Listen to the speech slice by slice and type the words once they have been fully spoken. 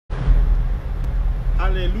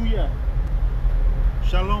Hallelujah.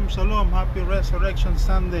 Shalom, shalom. Happy Resurrection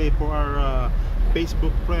Sunday for our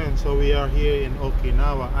Facebook friends. So we are here in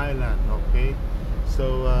Okinawa Island, okay?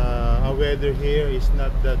 So our weather here is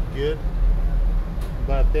not that good.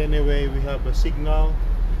 But anyway, we have a signal.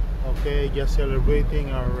 Okay, just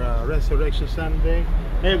celebrating our Resurrection Sunday.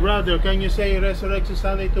 Hey brother, can you say Resurrection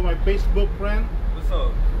Sunday to my Facebook friend? What's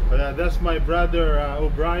up? That's my brother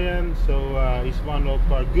O'Brien. So he's one of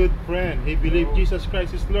our good friends. He believes Jesus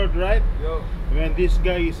Christ is Lord, right? Yo. Man, this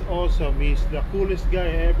guy is awesome. He's the coolest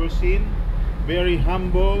guy I ever seen. Very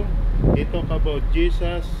humble. He talk about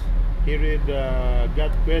Jesus. He read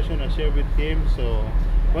God question I share with him. So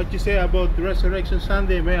what you say about Resurrection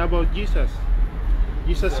Sunday, man, about Jesus?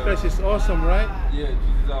 Jesus Christ is awesome, right? Yeah, Jesus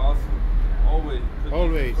is awesome. Always.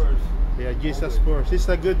 Always. Jesus first. Yeah, Jesus Always. first. He's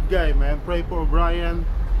a good guy, man. Pray for Brian.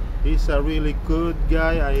 He's a really good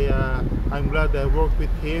guy. I'm glad I worked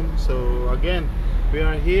with him. So again, we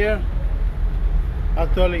are here.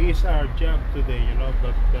 Actually, it's our job today, you know,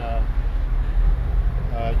 but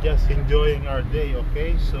just enjoying our day.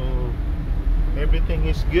 Okay, so everything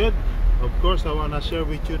is good. Of course, I want to share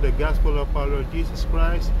with you the gospel of our Lord Jesus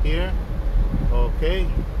Christ here. Okay,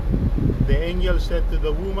 the angel said to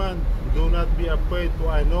the woman, "Do not be afraid,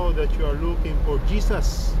 for I know that you are looking for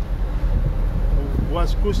Jesus who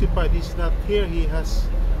was crucified. He's not here, he has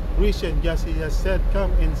risen, just he has said,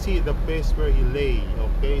 come and see the place where he lay."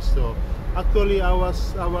 Okay, so actually I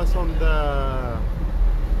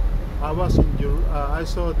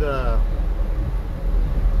saw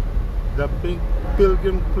the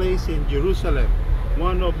pilgrim place in Jerusalem,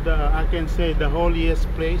 one of the, I can say, the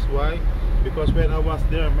holiest place. Why? Because when I was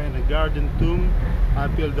there, man, the garden tomb, I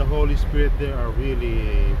feel the Holy Spirit there are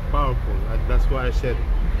really powerful, and that's why I said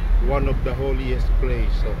one of the holiest place.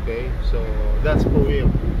 Okay, so that's for real.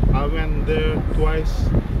 I went there twice.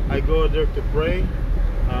 I go there to pray.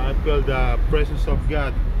 I feel the presence of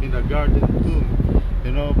God in the garden tomb, you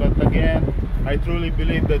know. But again, I truly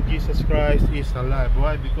believe that Jesus Christ is alive.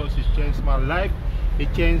 Why? Because He changed my life. He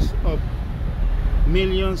changed of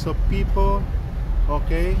millions of people.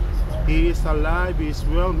 Okay, He is alive. He is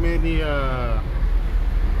well. Many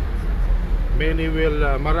will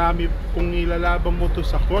marami kung ilalaban mo to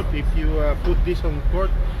sa court. If you put this on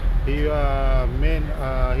court, he will win.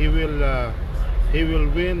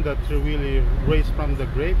 That he will raise from the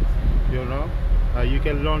grave, you know. You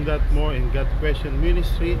can learn that more in God Question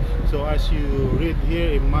Ministry. So as you read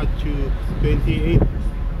here in Matthew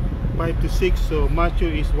 28:5-6, so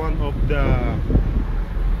Matthew is one of the,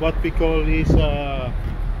 what we call his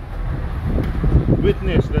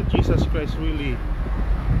witness that Jesus Christ really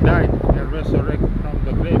died and resurrected from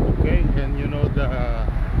the grave. Okay, and you know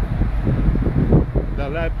the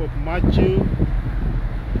life of Matthew,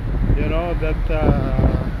 you know that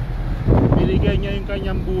binigay niya yung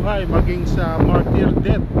kanyang buhay maging sa martyr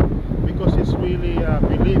death, because it's really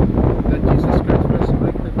believed that Jesus Christ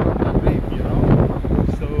resurrected from the grave, you know.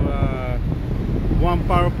 So one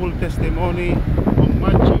powerful testimony of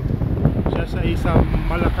Matthew. Siya sa isang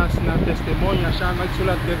malakas na testimonya, siya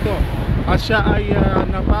nagsulat nito. At siya ay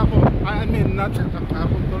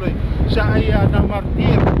tuloy. Siya ay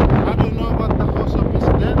namartir. I don't know what the cause of his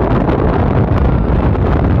death,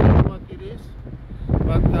 what it is,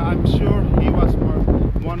 but I'm sure he was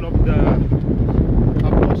one of the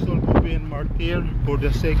apostles who been martyr for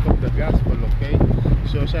the sake of the gospel. Okay,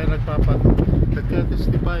 so siya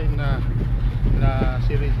nagtestify na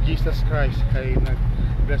si Jesus Christ ay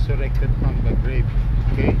resurrected from the grave.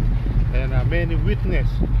 Okay, and many witness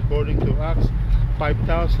according to Acts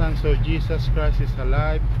 5,000. So Jesus Christ is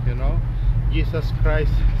alive, you know. Jesus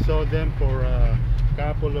Christ saw them for a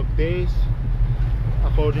couple of days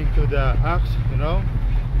according to the Acts, you know.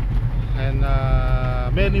 And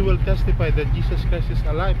many will testify that Jesus Christ is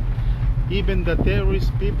alive. Even the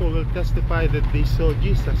terrorist people will testify that they saw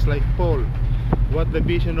Jesus, like Paul. What the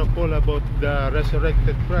vision of Paul about the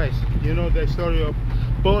resurrected Christ. You know the story of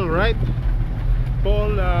Paul, right?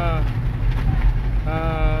 Paul,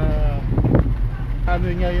 ano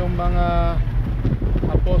niya yung mga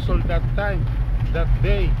apostle that time, that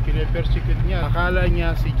day, kine-persecute niya. Akala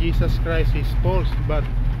niya si Jesus Christ is false, but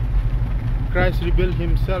Christ revealed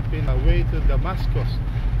himself in a way to Damascus,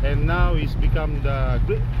 and now he become the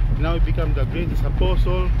greatest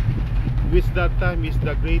apostle, which that time is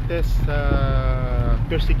the greatest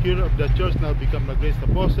persecutor of the church. Now become the greatest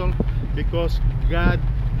apostle because God,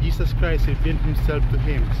 Jesus Christ, revealed himself to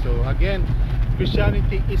him. So again,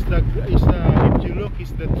 Christianity is if you look,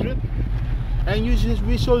 is the truth, and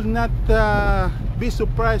we should not be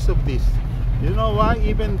surprised of this. You know why?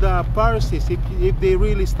 Even the Pharisees, if they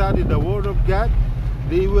really study the Word of God,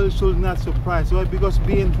 they will should not surprise. Why? Because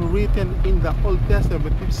being written in the Old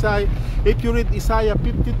Testament. If you read Isaiah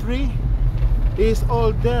 53, it's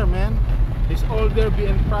all there, man. It's all there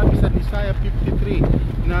being promised in Isaiah 53.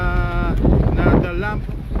 Na the lamb,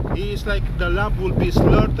 he is like the lamb will be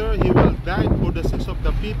slaughtered, he will die for the sins of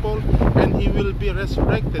the people, and he will be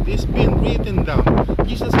resurrected. It's been written down.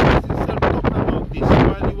 Jesus Christ himself talked about this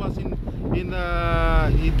while he was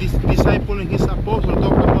discipling his apostle,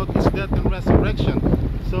 talked about his death and resurrection.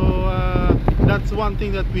 So that's one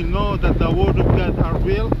thing that we know, that the word of God are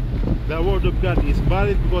real. The word of God is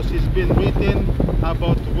valid because it's been written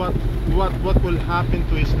about what will happen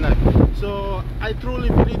to his life. So I truly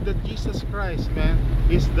believe that Jesus Christ, man,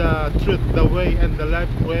 is the truth, the way, and the life,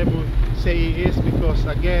 whoever say he is, because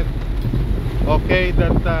again, okay,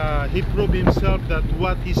 that he proved himself that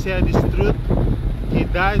what he said is truth. He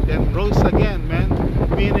died and rose again, man,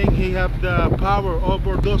 meaning he have the power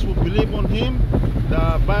over those who believe on him.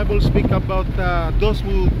 The Bible speak about those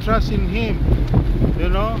who trust in him. You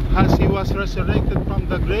know, as he was resurrected from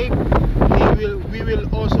the grave, we will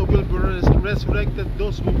also be resurrected,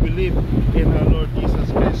 those who believe in our Lord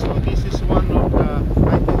Jesus Christ. So this is one of the,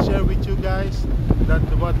 I can share with you guys that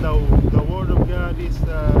what the word of God is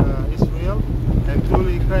real, and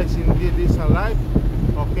truly Christ indeed is alive.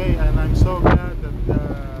 Okay, and I'm so glad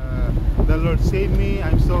that the Lord saved me.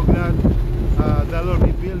 I'm so glad the Lord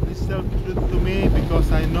revealed this self-truth to me,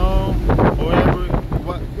 because I know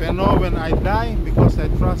when I die, because I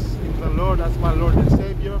trust in the Lord as my Lord and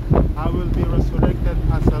Savior, I will be resurrected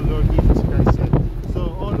as the Lord Jesus Christ said.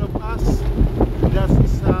 So all of us, that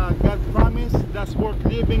is God's promise, that's worth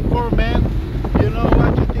living for, man. You know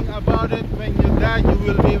what you think about it? When you die, you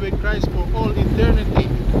will be with Christ for all eternity.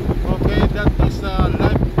 Okay, that is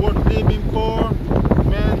life worth living for,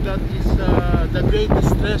 man. That is the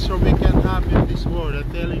greatest treasure we can have in this world,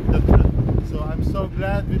 telling the truth. So I'm so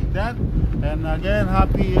glad with that. And again,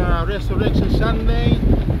 happy Resurrection Sunday.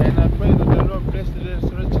 And I pray that the Lord bless the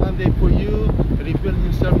Resurrection Sunday for you, reveal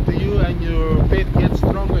himself to you, and your faith gets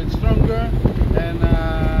stronger and stronger. And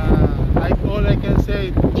all I can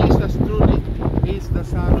say, Jesus truly is the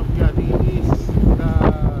Son of God. He is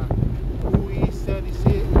who he said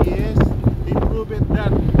he is. He proved it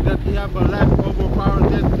that he have a life overpowering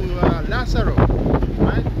death to Lazarus,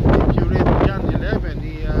 right? If you read John 11,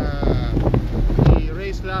 he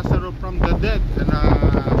raised Lazarus from the dead,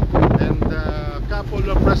 and a couple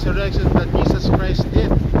of resurrections that Jesus Christ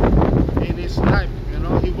did in his life. You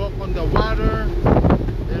know, he walked on the water.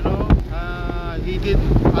 You know, he did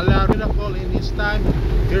a lot of miracles in his time.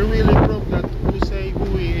 He really proved that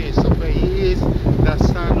who he is. Okay, he is the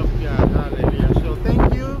Son of God. Hallelujah. So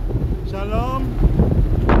thank you. Shalom.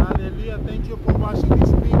 Hallelujah. Thank you for watching this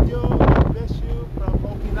video. God bless you from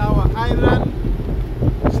Okinawa Island.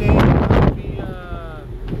 Saying happy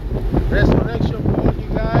resurrection for all you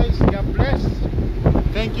guys. God bless.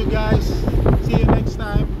 Thank you guys. See you.